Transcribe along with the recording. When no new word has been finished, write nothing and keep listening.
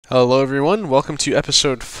Hello everyone, welcome to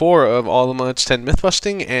episode 4 of All the Mods 10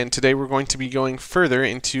 Mythbusting, and today we're going to be going further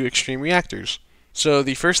into extreme reactors. So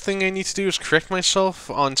the first thing I need to do is correct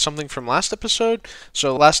myself on something from last episode.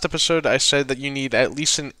 So last episode I said that you need at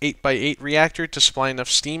least an 8x8 reactor to supply enough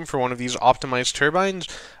steam for one of these optimized turbines,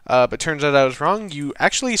 but turns out I was wrong. You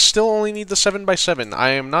actually still only need the 7x7. I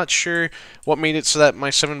am not sure what made it so that my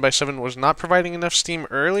 7x7 was not providing enough steam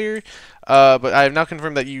earlier, but I have now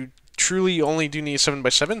confirmed that you truly only do need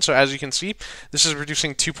 7x7, so as you can see, this is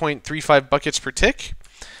producing 2.35 buckets per tick,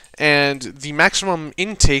 and the maximum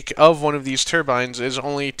intake of one of these turbines is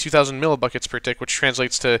only 2,000 millibuckets per tick, which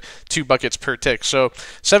translates to 2 buckets per tick. So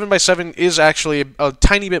 7x7 is actually a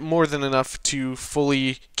tiny bit more than enough to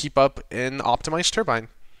fully keep up an optimized turbine.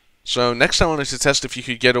 So next I wanted to test if you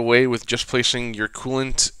could get away with just placing your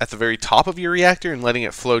coolant at the very top of your reactor and letting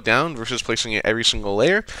it flow down versus placing it every single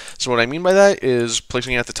layer. So what I mean by that is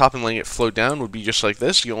placing it at the top and letting it flow down would be just like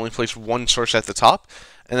this. You only place one source at the top,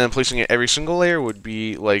 and then placing it every single layer would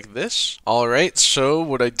be like this. Alright, so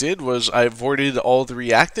what I did was I voided all the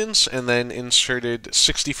reactants and then inserted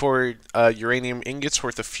 64 uranium ingots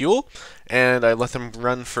worth of fuel, and I let them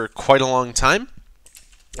run for quite a long time.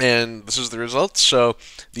 And this is the result. So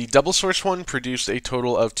the double source one produced a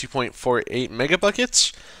total of 2.48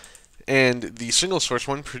 megabuckets, and the single source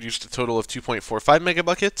one produced a total of 2.45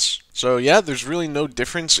 megabuckets. So yeah, there's really no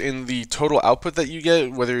difference in the total output that you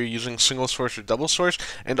get, whether you're using single source or double source.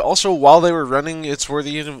 And also, while they were running, it's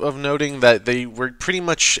worthy of noting that they were pretty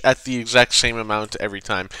much at the exact same amount every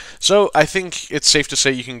time. So I think it's safe to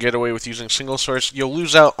say you can get away with using single source. You'll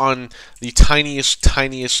lose out on the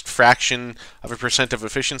tiniest fraction of a percent of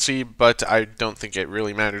efficiency, but I don't think it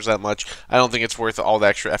really matters that much. I don't think it's worth all the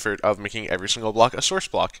extra effort of making every single block a source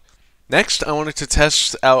block. Next, I wanted to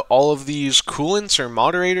test out all of these coolants or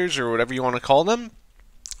moderators or whatever you want to call them.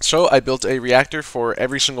 So I built a reactor for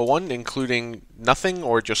every single one, including nothing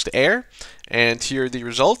or just air, and here are the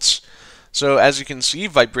results. So as you can see,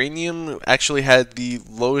 vibranium actually had the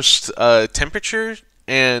lowest temperature,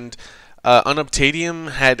 and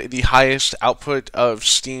unobtainium had the highest output of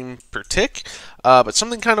steam per tick. But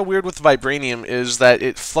something kind of weird with vibranium is that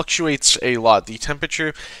it fluctuates a lot. The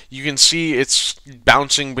temperature, you can see it's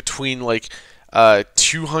bouncing between like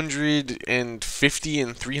 250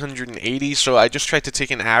 and 380, so I just tried to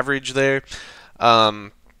take an average there.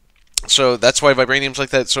 So that's why vibranium's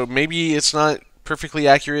like that. So maybe it's not perfectly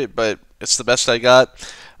accurate, but it's the best I got.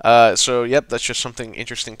 So yep, that's just something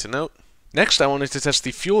interesting to note. Next, I wanted to test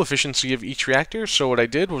the fuel efficiency of each reactor, so what I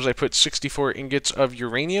did was I put 64 ingots of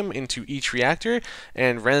uranium into each reactor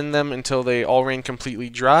and ran them until they all ran completely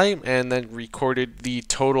dry, and then recorded the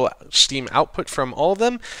total steam output from all of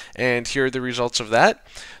them, and here are the results of that.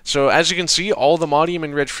 So as you can see, all the modium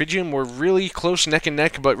and red phrygium were really close neck and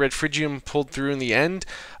neck, but red phrygium pulled through in the end.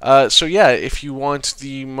 So yeah, if you want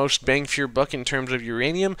the most bang for your buck in terms of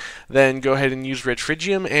uranium, then go ahead and use red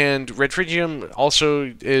phrygium, and red phrygium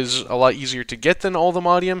also is a lot easier to get than all the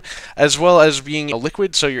modium, as well as being a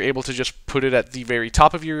liquid, so you're able to just put it at the very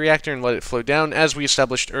top of your reactor and let it flow down. As we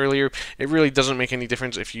established earlier, it really doesn't make any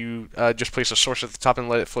difference if you just place a source at the top and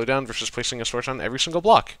let it flow down versus placing a source on every single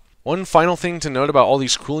block. One final thing to note about all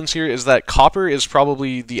these coolants here is that copper is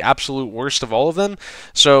probably the absolute worst of all of them.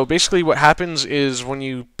 So basically what happens is when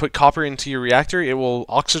you put copper into your reactor, it will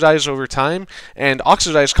oxidize over time, and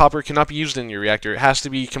oxidized copper cannot be used in your reactor. It has to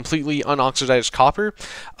be completely unoxidized copper.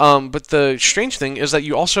 But the strange thing is that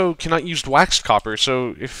you also cannot use waxed copper.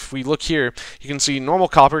 So if we look here, you can see normal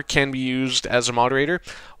copper can be used as a moderator.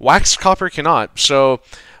 Waxed copper cannot. So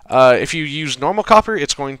if you use normal copper,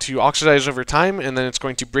 it's going to oxidize over time, and then it's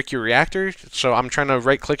going to brick your reactor. So I'm trying to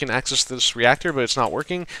right-click and access this reactor, but it's not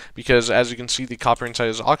working because, as you can see, the copper inside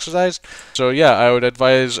is oxidized. So yeah, I would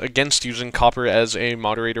advise against using copper as a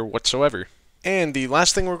moderator whatsoever. And the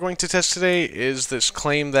last thing we're going to test today is this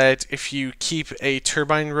claim that if you keep a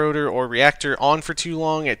turbine rotor or reactor on for too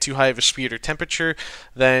long at too high of a speed or temperature,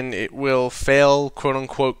 then it will fail,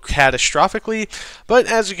 quote-unquote, catastrophically. But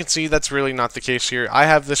as you can see, that's really not the case here. I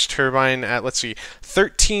have this turbine at, let's see,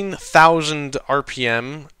 13,000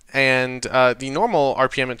 RPM, and the normal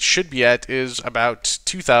RPM it should be at is about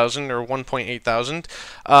 2,000 or 1.8 thousand.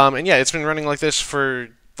 And yeah, it's been running like this for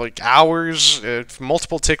like hours,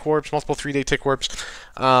 multiple tick warps, multiple 3-day tick warps,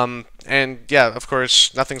 and yeah, of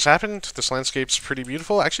course, nothing's happened. This landscape's pretty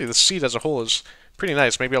beautiful. Actually, the seed as a whole is pretty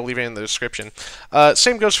nice. Maybe I'll leave it in the description.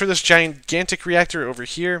 Same goes for this gigantic reactor over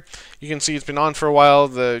here. You can see it's been on for a while.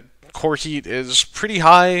 The core heat is pretty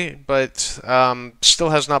high, but still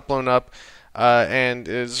has not blown up. and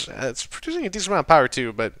it's producing a decent amount of power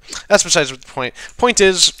too, but that's besides the point. Point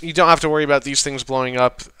is, you don't have to worry about these things blowing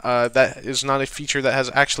up. That is not a feature that has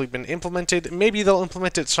actually been implemented. Maybe they'll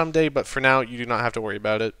implement it someday, but for now, you do not have to worry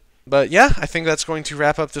about it. But yeah, I think that's going to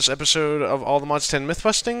wrap up this episode of All the Mods 10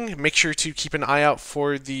 Mythbusting. Make sure to keep an eye out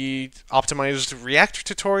for the optimized reactor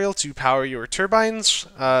tutorial to power your turbines.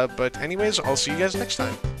 But anyways, I'll see you guys next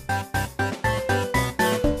time.